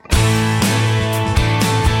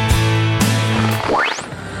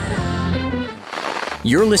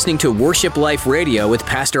You're listening to Worship Life Radio with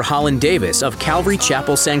Pastor Holland Davis of Calvary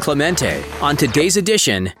Chapel San Clemente. On today's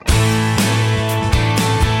edition,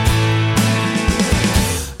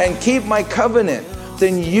 and keep my covenant,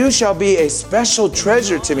 then you shall be a special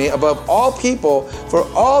treasure to me above all people, for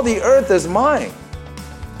all the earth is mine.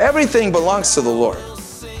 Everything belongs to the Lord.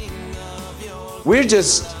 We're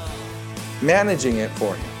just managing it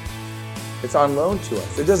for him. It's on loan to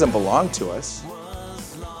us. It doesn't belong to us.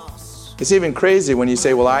 It's even crazy when you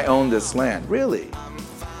say, well, I own this land. Really?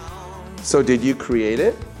 So did you create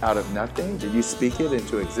it out of nothing? Did you speak it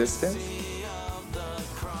into existence?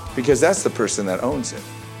 Because that's the person that owns it,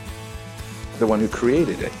 the one who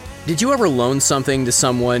created it. did you ever loan something to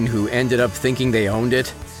someone who ended up thinking they owned it?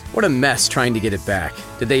 What a mess trying to get it back.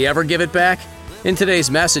 Did they ever give it back? In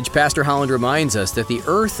today's message, Pastor Holland reminds us that the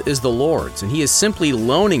earth is the Lord's, and He is simply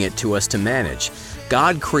loaning it to us to manage.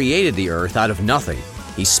 God created the earth out of nothing.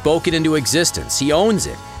 He spoke it into existence. He owns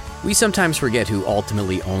it. We sometimes forget who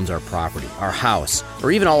ultimately owns our property, our house,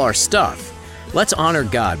 or even all our stuff. Let's honor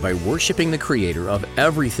God by worshiping the Creator of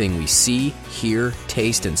everything we see, hear,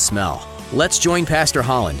 taste, and smell. Let's join Pastor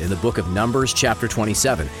Holland in the book of Numbers chapter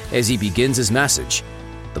 27 as he begins his message,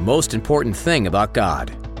 The Most Important Thing About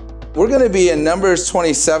God. We're going to be in Numbers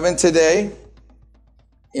 27 today,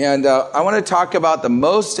 and I want to talk about the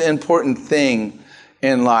most important thing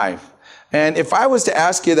in life. And if I was to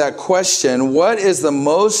ask you that question, what is the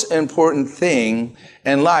most important thing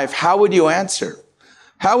in life? How would you answer?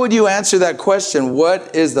 How would you answer that question?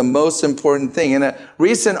 What is the most important thing? In a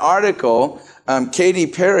recent article, Katy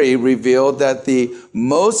Perry revealed that the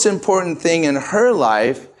most important thing in her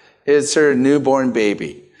life is her newborn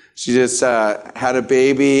baby. She just had a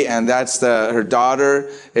baby, and that's her daughter.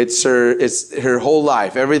 It's her whole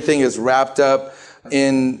life. Everything is wrapped up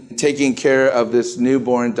in taking care of this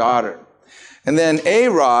newborn daughter. And then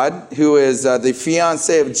A-Rod, who is the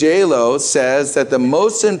fiance of J-Lo, says that the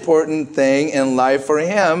most important thing in life for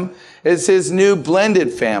him is his new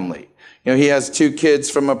blended family. You know, he has 2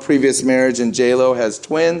 kids from a previous marriage, and J-Lo has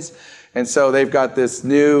twins. And so they've got this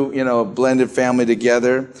new, blended family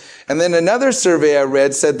together. And then another survey I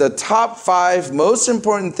read said the top 5 most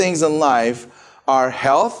important things in life are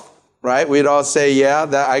health, right? We'd all say, yeah,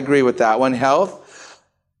 I agree with that one. Health,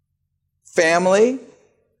 family,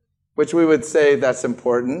 which we would say that's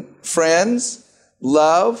important, friends,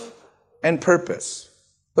 love, and purpose.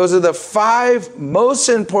 Those are the 5 most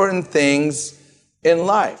important things in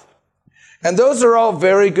life. And those are all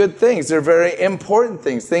very good things. They're very important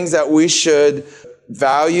things that we should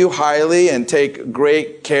value highly and take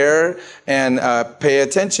great care and pay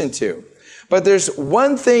attention to. But there's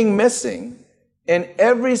one thing missing in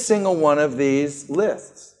every single one of these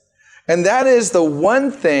lists. And that is the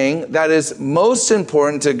one thing that is most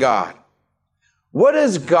important to God. What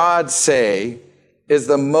does God say is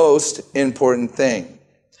the most important thing?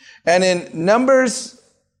 And in Numbers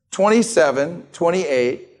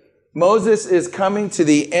 27:28, Moses is coming to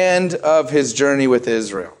the end of his journey with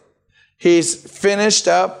Israel. He's finished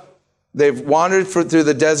up. They've wandered through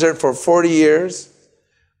the desert for 40 years,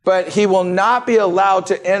 but he will not be allowed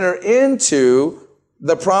to enter into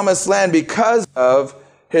the promised land because of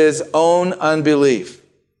his own unbelief.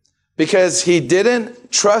 Because he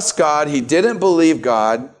didn't trust God, he didn't believe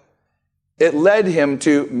God, it led him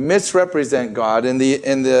to misrepresent God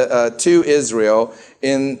to Israel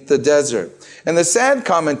in the desert. And the sad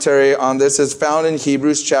commentary on this is found in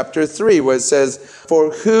Hebrews chapter 3, where it says,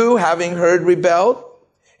 "For who, having heard, rebelled?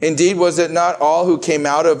 Indeed, was it not all who came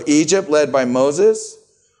out of Egypt led by Moses?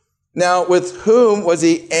 Now, with whom was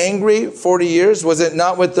he angry 40 years? Was it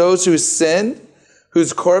not with those who sinned,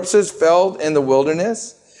 whose corpses fell in the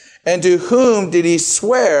wilderness? And to whom did he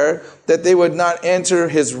swear that they would not enter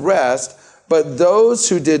his rest, but those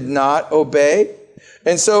who did not obey?"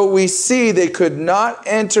 And so we see they could not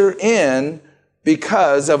enter in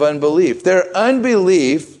because of unbelief. Their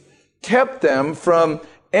unbelief kept them from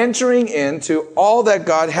entering into all that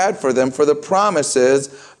God had for them, for the promises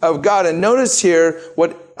of God. And notice here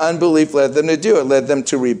what unbelief led them to do. It led them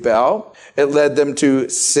to rebel. It led them to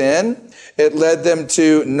sin. It led them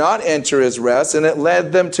to not enter his rest, and it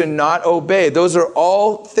led them to not obey. Those are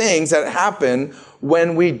all things that happen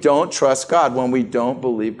when we don't trust God, when we don't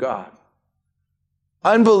believe God.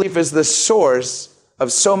 Unbelief is the source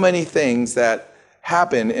of so many things that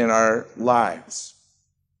happen in our lives.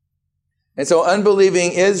 And so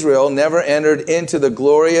unbelieving Israel never entered into the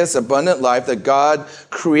glorious, abundant life that God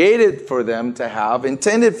created for them to have,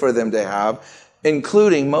 intended for them to have,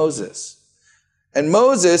 including Moses. And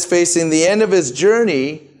Moses, facing the end of his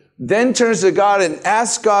journey, then turns to God and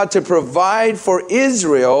asks God to provide for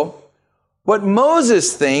Israel what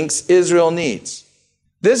Moses thinks Israel needs.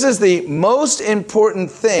 This is the most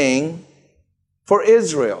important thing for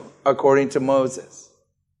Israel, according to Moses.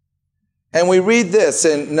 And we read this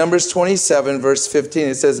in Numbers 27, verse 15.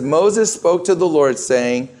 It says, Moses spoke to the Lord,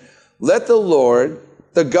 saying, let the Lord,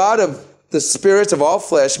 the God of the spirits of all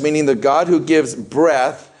flesh, meaning the God who gives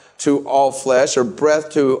breath to all flesh, or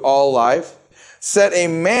breath to all life, set a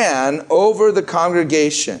man over the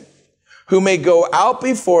congregation, who may go out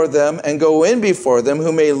before them and go in before them,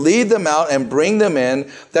 who may lead them out and bring them in,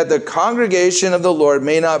 that the congregation of the Lord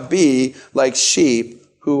may not be like sheep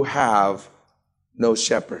who have no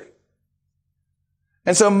shepherd.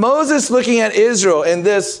 And so Moses, looking at Israel in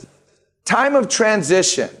this time of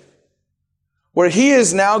transition, where he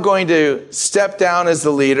is now going to step down as the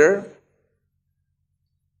leader,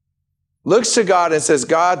 looks to God and says,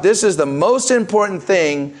 God, this is the most important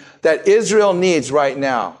thing that Israel needs right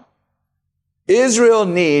now. Israel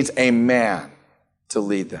needs a man to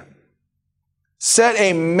lead them. Set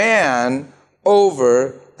a man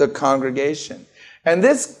over the congregation. And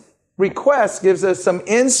this request gives us some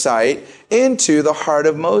insight into the heart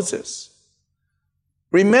of Moses.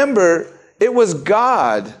 Remember, it was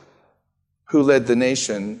God who led the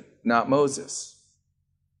nation, not Moses.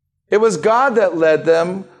 It was God that led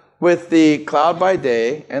them with the cloud by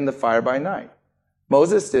day and the fire by night.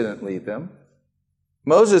 Moses didn't lead them.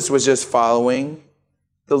 Moses was just following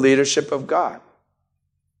the leadership of God.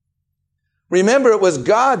 Remember, it was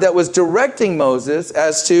God that was directing Moses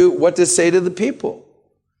as to what to say to the people.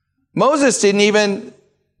 Moses didn't even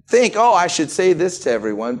think, oh, I should say this to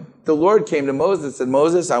everyone. The Lord came to Moses and said,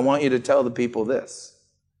 Moses, I want you to tell the people this.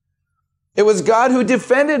 It was God who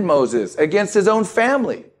defended Moses against his own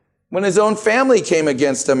family. When his own family came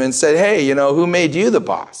against him and said, hey, who made you the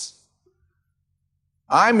boss?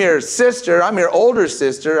 I'm your sister. I'm your older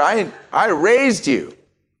sister. I raised you.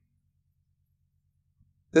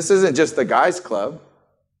 This isn't just the guys' club.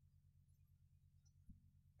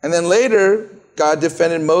 And then later, God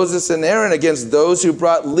defended Moses and Aaron against those who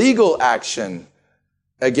brought legal action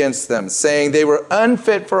against them, saying they were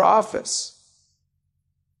unfit for office.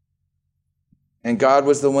 And God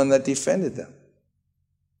was the one that defended them.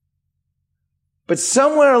 But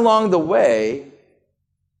somewhere along the way,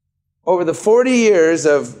 over the 40 years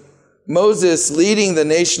of Moses leading the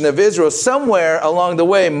nation of Israel, somewhere along the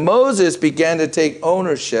way, Moses began to take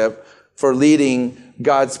ownership for leading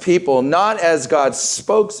God's people, not as God's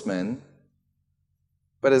spokesman,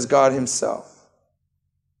 but as God himself.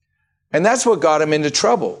 And that's what got him into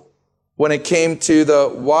trouble when it came to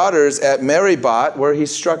the waters at Meribah, where he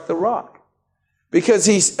struck the rock. Because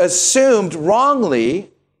he assumed wrongly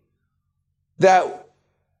that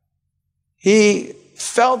he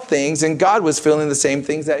felt things and God was feeling the same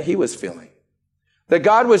things that he was feeling. That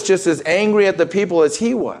God was just as angry at the people as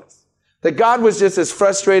he was. That God was just as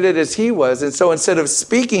frustrated as he was. And so instead of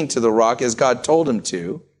speaking to the rock as God told him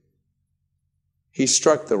to, he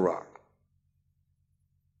struck the rock.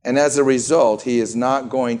 And as a result, he is not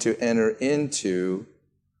going to enter into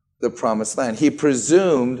the promised land. He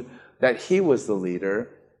presumed that he was the leader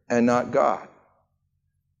and not God.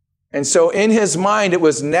 And so in his mind, it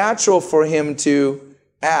was natural for him to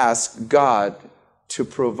ask God to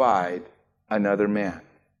provide another man.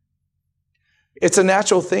 It's a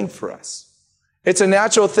natural thing for us. It's a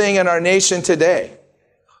natural thing in our nation today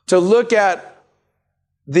to look at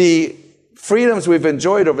the freedoms we've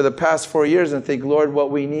enjoyed over the past 4 years and think, Lord, what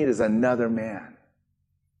we need is another man.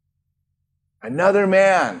 Another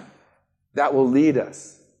man that will lead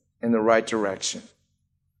us in the right direction.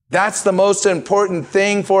 That's the most important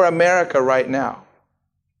thing for America right now.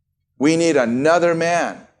 We need another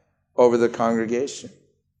man over the congregation.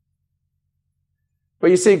 But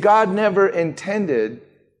you see, God never intended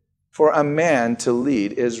for a man to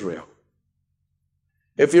lead Israel.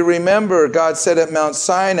 If you remember, God said at Mount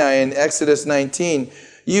Sinai in Exodus 19,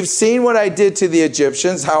 you've seen what I did to the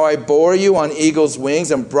Egyptians, how I bore you on eagle's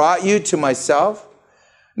wings and brought you to myself.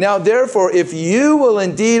 Now, therefore, if you will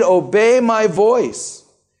indeed obey my voice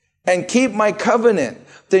and keep my covenant,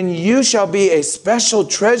 then you shall be a special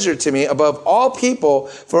treasure to me above all people,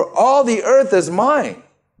 for all the earth is mine.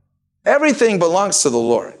 Everything belongs to the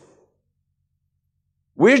Lord.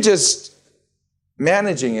 We're just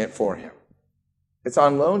managing it for him. It's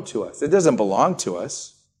on loan to us. It doesn't belong to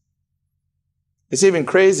us. It's even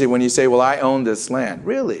crazy when you say, well, I own this land.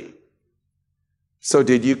 Really? So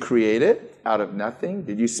did you create it out of nothing?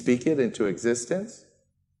 Did you speak it into existence?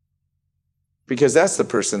 Because that's the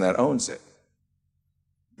person that owns it,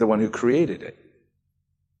 the one who created it.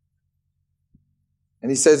 And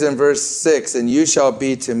he says in verse 6, and you shall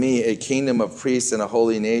be to me a kingdom of priests and a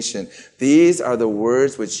holy nation. These are the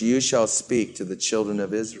words which you shall speak to the children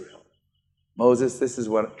of Israel. Moses, this is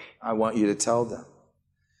what I want you to tell them.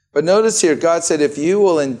 But notice here, God said, if you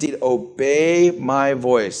will indeed obey my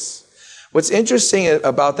voice. What's interesting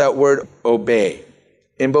about that word obey,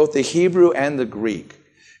 in both the Hebrew and the Greek,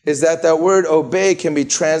 is that word obey can be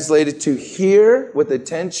translated to hear with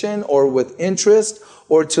attention or with interest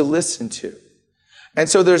or to listen to. And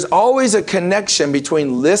so there's always a connection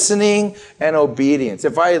between listening and obedience.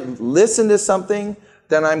 If I listen to something,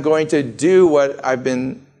 then I'm going to do what I've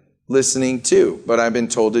been listening to, what I've been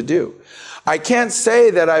told to do. I can't say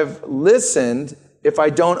that I've listened if I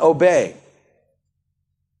don't obey.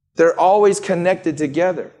 They're always connected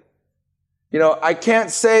together. You know, I can't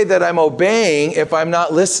say that I'm obeying if I'm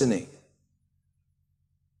not listening.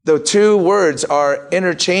 The two words are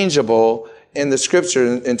interchangeable in the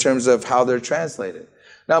scripture in terms of how they're translated.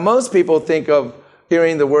 Now, most people think of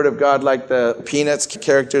hearing the word of God like the Peanuts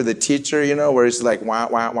character, the teacher, you know, where he's like, wah,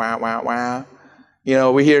 wah, wah, wah, wah. You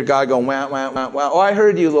know, we hear God going, wah, wah, wah, wah. Oh, I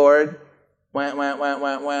heard you, Lord. Wah, wah, wah,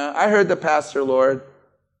 wah, wah. I heard the pastor, Lord.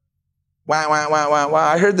 Wah, wah, wah, wah, wah.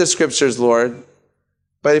 I heard the scriptures, Lord.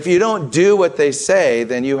 But if you don't do what they say,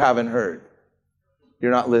 then you haven't heard.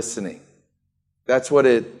 You're not listening. That's what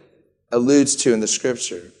it alludes to in the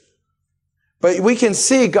scripture. But we can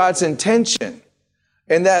see God's intention,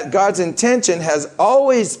 and that God's intention has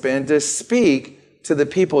always been to speak to the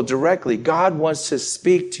people directly. God wants to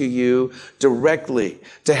speak to you directly,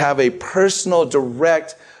 to have a personal,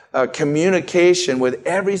 direct communication with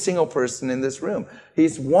every single person in this room.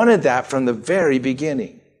 He's wanted that from the very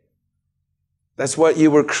beginning. That's what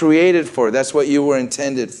you were created for. That's what you were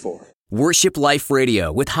intended for. Worship Life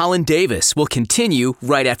Radio with Holland Davis will continue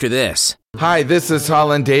right after this. Hi, this is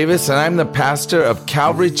Holland Davis, and I'm the pastor of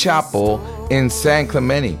Calvary Chapel in San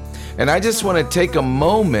Clemente. And I just want to take a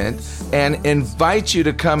moment and invite you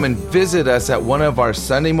to come and visit us at one of our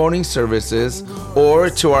Sunday morning services or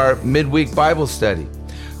to our midweek Bible study.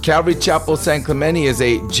 Calvary Chapel San Clemente is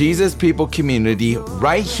a Jesus People community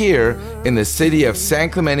right here in the city of San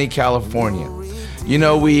Clemente, California. You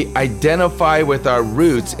know, we identify with our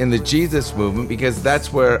roots in the Jesus movement because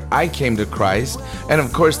that's where I came to Christ. And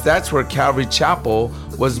of course, that's where Calvary Chapel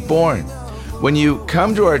was born. When you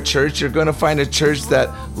come to our church, you're going to find a church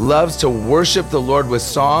that loves to worship the Lord with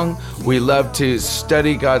song. We love to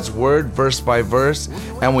study God's word verse by verse,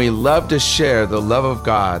 and we love to share the love of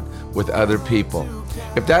God with other people.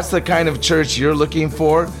 If that's the kind of church you're looking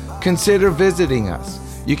for, consider visiting us.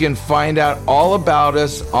 You can find out all about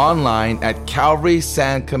us online at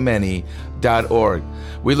calvarysanclemente.org.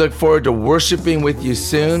 We look forward to worshiping with you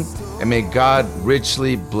soon, and may God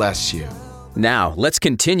richly bless you. Now, let's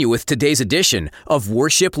continue with today's edition of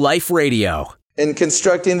Worship Life Radio. In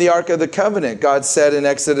constructing the Ark of the Covenant, God said in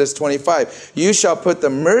Exodus 25, you shall put the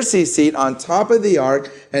mercy seat on top of the ark,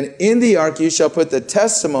 and in the ark you shall put the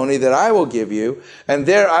testimony that I will give you, and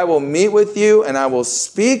there I will meet with you, and I will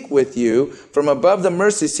speak with you from above the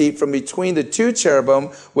mercy seat, from between the two cherubim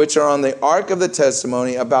which are on the ark of the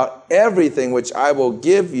testimony, about everything which I will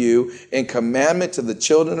give you in commandment to the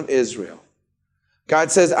children of Israel.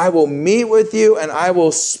 God says, I will meet with you and I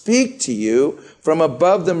will speak to you from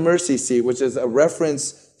above the mercy seat, which is a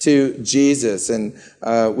reference to Jesus. And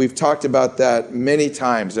we've talked about that many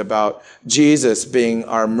times, about Jesus being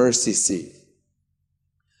our mercy seat.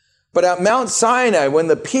 But at Mount Sinai, when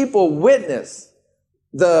the people witnessed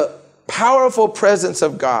the powerful presence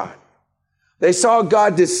of God, they saw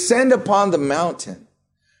God descend upon the mountain.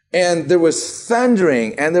 And there was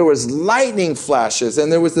thundering, and there was lightning flashes,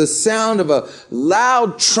 and there was the sound of a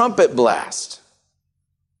loud trumpet blast.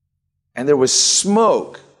 And there was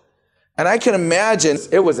smoke. And I can imagine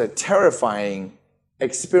it was a terrifying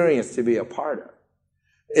experience to be a part of.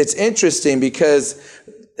 It's interesting because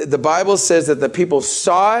the Bible says that the people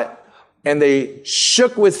saw it, and they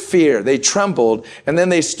shook with fear. They trembled, and then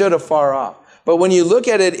they stood afar off. But when you look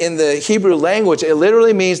at it in the Hebrew language, it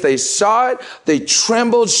literally means they saw it, they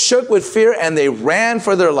trembled, shook with fear, and they ran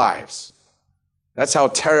for their lives. That's how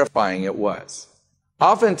terrifying it was.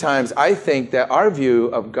 Oftentimes, I think that our view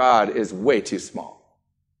of God is way too small.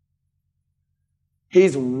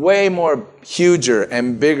 He's way more huger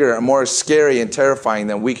and bigger and more scary and terrifying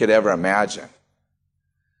than we could ever imagine.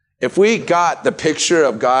 If we got the picture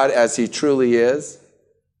of God as he truly is,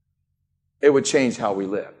 it would change how we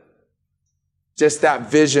live. Just that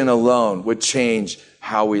vision alone would change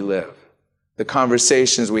how we live, the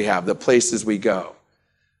conversations we have, the places we go.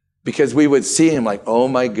 Because we would see him like, oh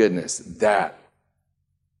my goodness, that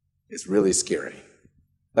is really scary.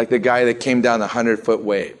 Like the guy that came down the 100-foot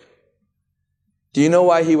wave. Do you know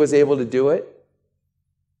why he was able to do it?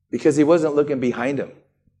 Because he wasn't looking behind him.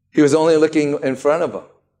 He was only looking in front of him.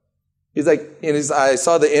 He's like, I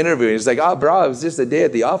saw the interview. He's like, oh, bro, it was just a day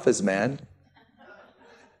at the office, man.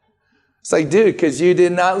 It's like, dude, because you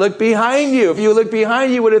did not look behind you. If you looked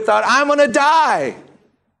behind you, you would have thought, I'm going to die.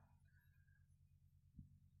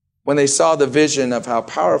 When they saw the vision of how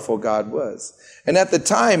powerful God was. And at the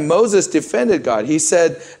time, Moses defended God.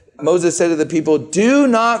 Moses said to the people, do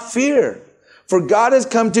not fear, for God has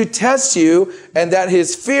come to test you, and that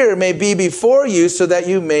his fear may be before you so that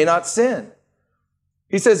you may not sin.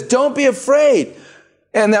 He says, don't be afraid.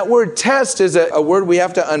 And that word test is a word we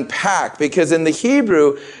have to unpack, because in the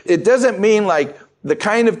Hebrew, it doesn't mean like the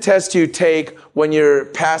kind of test you take when you're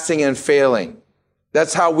passing and failing.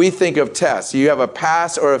 That's how we think of tests. You have a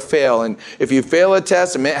pass or a fail. And if you fail a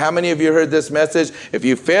test, how many of you heard this message? If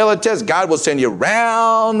you fail a test, God will send you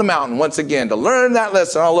around the mountain once again to learn that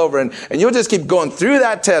lesson all over. And you'll just keep going through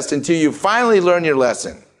that test until you finally learn your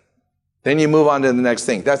lesson. Then you move on to the next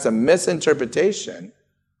thing. That's a misinterpretation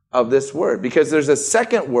of this word, because there's a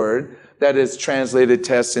second word that is translated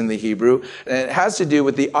test in the Hebrew, and it has to do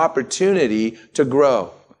with the opportunity to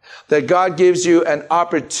grow. That God gives you an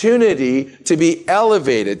opportunity to be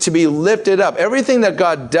elevated, to be lifted up. Everything that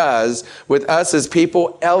God does with us as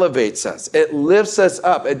people elevates us. It lifts us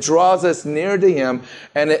up. It draws us near to him,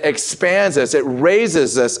 and it expands us. It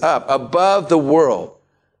raises us up above the world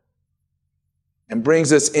and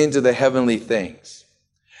brings us into the heavenly things.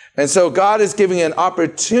 And so God is giving an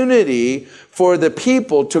opportunity for the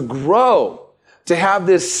people to grow, to have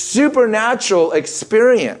this supernatural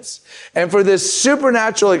experience. And for this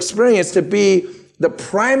supernatural experience to be the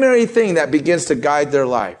primary thing that begins to guide their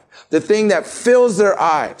life, the thing that fills their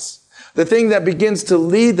eyes, the thing that begins to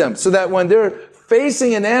lead them, so that when they're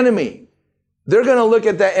facing an enemy, they're going to look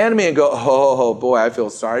at that enemy and go, oh boy, I feel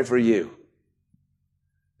sorry for you.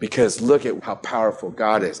 Because look at how powerful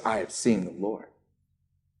God is. I have seen the Lord.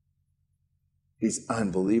 He's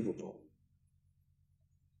unbelievable.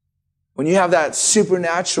 When you have that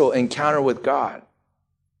supernatural encounter with God,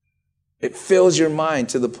 it fills your mind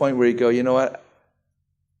to the point where you go, you know what?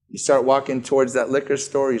 You start walking towards that liquor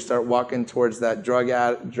store. You start walking towards that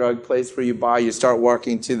drug place where you buy. You start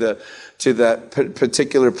walking to that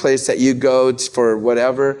particular place that you go for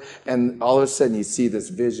whatever. And all of a sudden you see this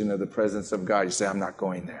vision of the presence of God. You say, I'm not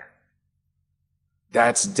going there.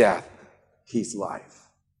 That's death. He's life.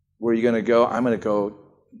 Where are you going to go? I'm going to go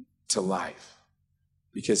to life,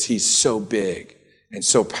 because he's so big and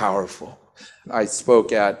so powerful. I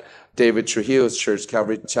spoke at David Trujillo's church,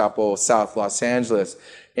 Calvary Chapel, South Los Angeles.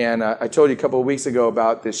 And I told you a couple of weeks ago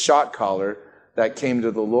about this shot caller that came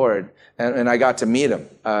to the Lord. And I got to meet him.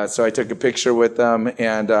 So I took a picture with him.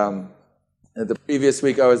 And the previous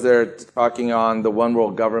week I was there talking on the one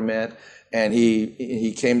world government. And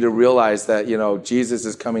he came to realize that, Jesus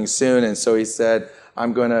is coming soon. And so he said,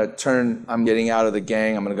 I'm getting out of the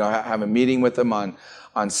gang. I'm going to go have a meeting with him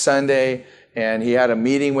on Sunday. And he had a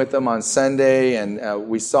meeting with them on Sunday, and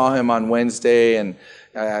we saw him on Wednesday, and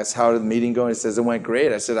I asked, how did the meeting go? He says, it went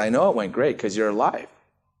great. I said, I know it went great because you're alive.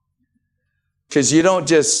 Because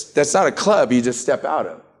that's not a club you just step out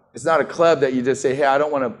of. It's not a club that you just say, hey, I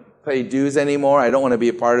don't want to pay dues anymore. I don't want to be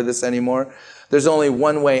a part of this anymore. There's only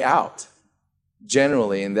one way out,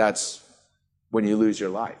 generally, and that's when you lose your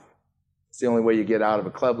life. It's the only way you get out of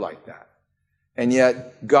a club like that. And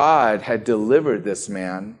yet, God had delivered this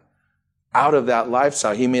man out of that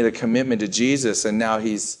lifestyle. He made a commitment to Jesus, and now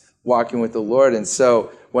he's walking with the Lord. And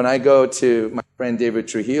so when I go to my friend David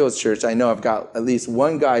Trujillo's church, I know I've got at least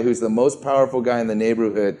one guy who's the most powerful guy in the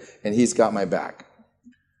neighborhood, and he's got my back.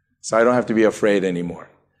 So I don't have to be afraid anymore.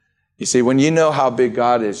 You see, when you know how big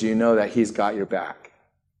God is, you know that he's got your back.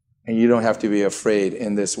 And you don't have to be afraid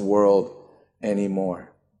in this world anymore.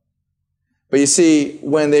 But you see,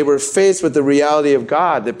 when they were faced with the reality of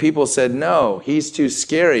God, the people said, no, he's too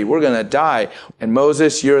scary. We're going to die. And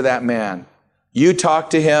Moses, you're that man. You talk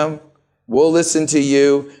to him. We'll listen to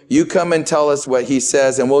you. You come and tell us what he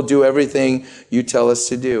says, and we'll do everything you tell us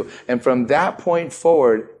to do. And from that point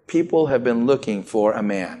forward, people have been looking for a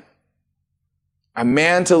man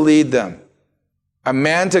to lead them, a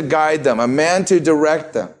man to guide them, a man to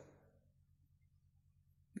direct them.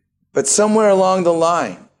 But somewhere along the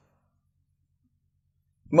line,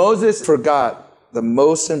 Moses forgot the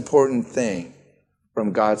most important thing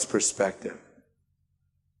from God's perspective.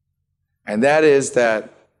 And that is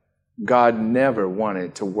that God never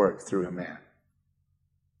wanted to work through a man.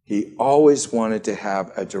 He always wanted to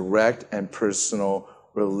have a direct and personal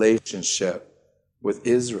relationship with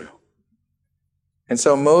Israel. And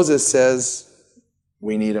so Moses says,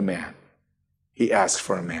 we need a man. He asked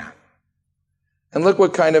for a man. And look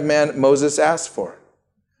what kind of man Moses asked for.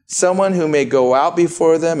 Someone who may go out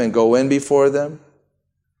before them and go in before them,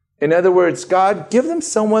 In other words, God, give them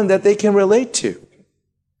someone that they can relate to.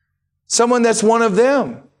 Someone that's one of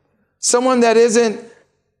them. Someone that isn't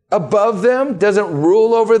above them, doesn't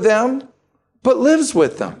rule over them, but lives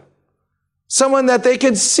with them. Someone that they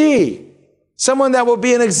can see. Someone that will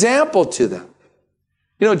be an example to them.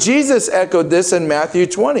 You know, Jesus echoed this in Matthew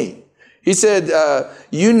 20. He said,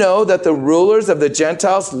 you know that the rulers of the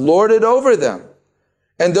Gentiles lord it over them,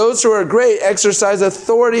 and those who are great exercise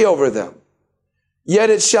authority over them.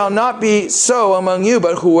 Yet it shall not be so among you,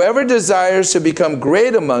 but whoever desires to become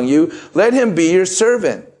great among you, let him be your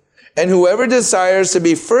servant. And whoever desires to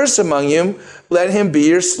be first among you, let him be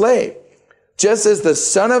your slave. Just as the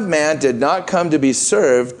Son of Man did not come to be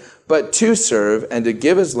served, but to serve and to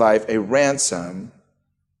give his life a ransom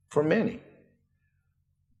for many.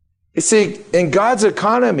 You see, in God's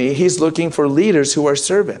economy, he's looking for leaders who are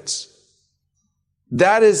servants.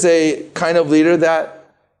 That is a kind of leader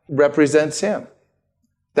that represents him.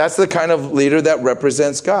 That's the kind of leader that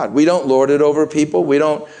represents God. We don't lord it over people. We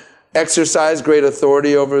don't exercise great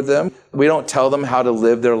authority over them. We don't tell them how to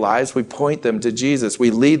live their lives. We point them to Jesus. We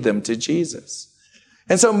lead them to Jesus.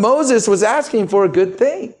 And so Moses was asking for a good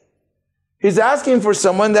thing. He's asking for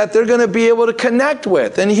someone that they're going to be able to connect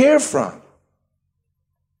with and hear from.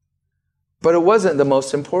 But it wasn't the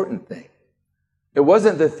most important thing. It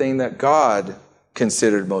wasn't the thing that God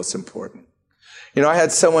considered most important. You know, I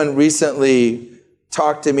had someone recently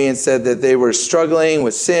talk to me and said that they were struggling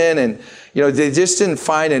with sin and, you know, they just didn't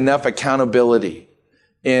find enough accountability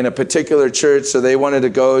in a particular church, so they wanted to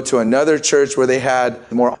go to another church where they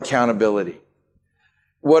had more accountability.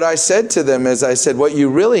 What I said to them is, I said, what you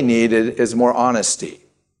really needed is more honesty.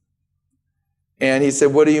 And he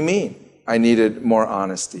said, what do you mean I needed more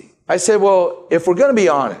honesty? I said, well, if we're going to be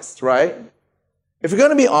honest, right? If you're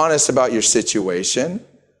going to be honest about your situation,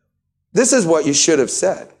 this is what you should have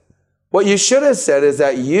said. What you should have said is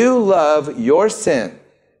that you love your sin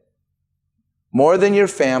more than your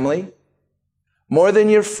family, more than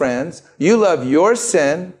your friends. You love your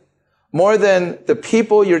sin more than the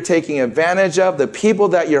people you're taking advantage of, the people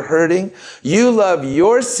that you're hurting. You love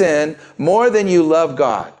your sin more than you love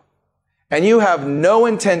God. And you have no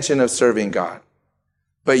intention of serving God.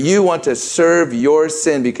 But you want to serve your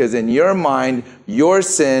sin because in your mind, your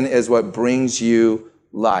sin is what brings you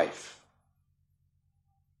life.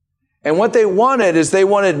 And what they wanted is they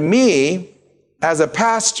wanted me as a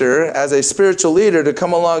pastor, as a spiritual leader, to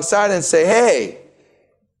come alongside and say, hey,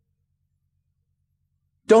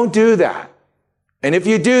 don't do that. And if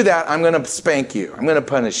you do that, I'm going to spank you. I'm going to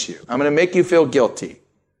punish you. I'm going to make you feel guilty.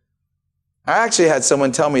 I actually had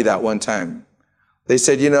someone tell me that one time. They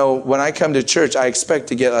said, you know, when I come to church, I expect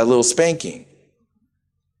to get a little spanking,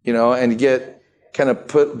 you know, and get kind of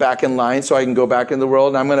put back in line so I can go back in the world,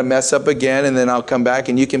 and I'm going to mess up again, and then I'll come back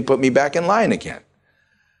and you can put me back in line again.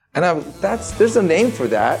 And there's a name for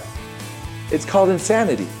that. It's called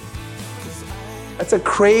insanity. That's a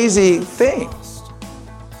crazy thing.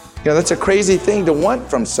 You know, that's a crazy thing to want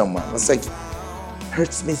from someone. It's like,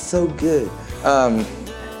 hurts me so good.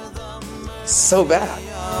 So bad.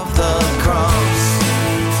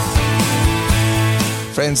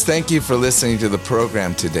 Friends, thank you for listening to the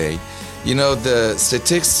program today. You know, the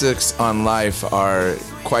statistics on life are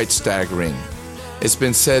quite staggering. It's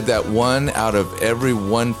been said that 1 out of every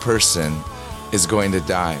 1 person is going to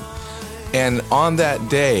die. And on that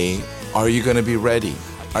day, are you going to be ready?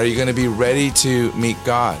 Are you going to be ready to meet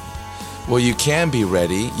God? Well, you can be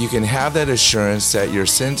ready. You can have that assurance that your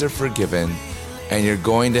sins are forgiven and you're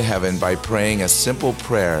going to heaven by praying a simple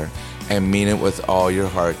prayer and mean it with all your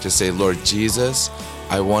heart to say, Lord Jesus,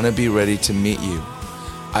 I want to be ready to meet you.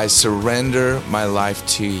 I surrender my life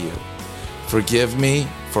to you. Forgive me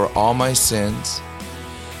for all my sins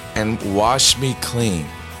and wash me clean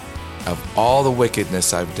of all the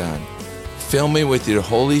wickedness I've done. Fill me with your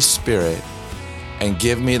Holy Spirit and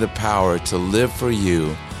give me the power to live for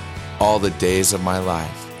you all the days of my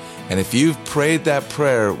life. And if you've prayed that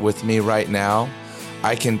prayer with me right now,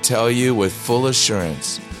 I can tell you with full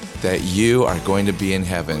assurance that you are going to be in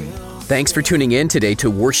heaven. Thanks for tuning in today to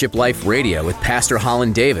Worship Life Radio with Pastor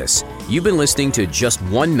Holland Davis. You've been listening to just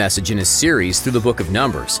one message in a series through the book of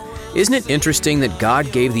Numbers. Isn't it interesting that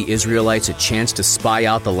God gave the Israelites a chance to spy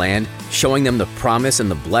out the land, showing them the promise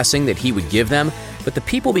and the blessing that He would give them, but the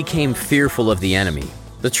people became fearful of the enemy?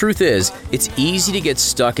 The truth is, it's easy to get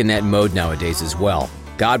stuck in that mode nowadays as well.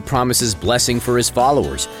 God promises blessing for His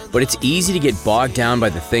followers, but it's easy to get bogged down by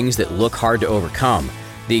the things that look hard to overcome.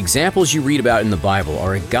 The examples you read about in the Bible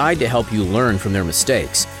are a guide to help you learn from their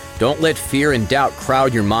mistakes. Don't let fear and doubt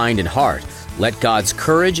crowd your mind and heart. Let God's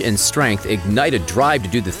courage and strength ignite a drive to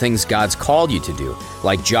do the things God's called you to do,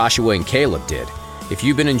 like Joshua and Caleb did. If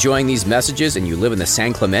you've been enjoying these messages and you live in the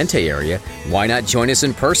San Clemente area, why not join us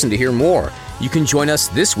in person to hear more? You can join us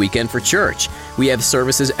this weekend for church. We have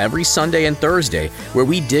services every Sunday and Thursday where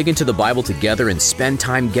we dig into the Bible together and spend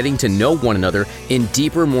time getting to know one another in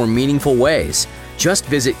deeper, more meaningful ways. Just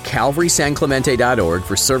visit calvarysanclemente.org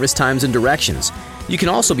for service times and directions. You can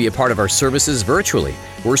also be a part of our services virtually.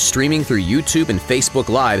 We're streaming through YouTube and Facebook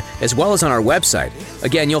Live, as well as on our website.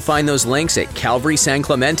 Again, you'll find those links at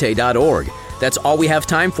calvarysanclemente.org. That's all we have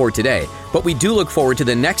time for today, but we do look forward to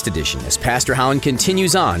the next edition as Pastor Holland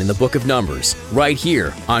continues on in the book of Numbers, right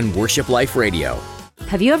here on Worship Life Radio.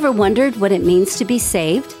 Have you ever wondered what it means to be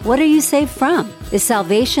saved? What are you saved from? Is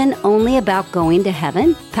salvation only about going to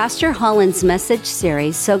heaven? Pastor Holland's message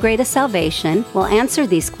series, So Great a Salvation, will answer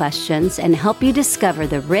these questions and help you discover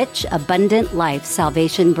the rich, abundant life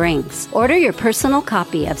salvation brings. Order your personal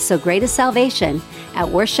copy of So Great a Salvation at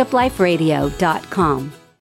worshipliferadio.com.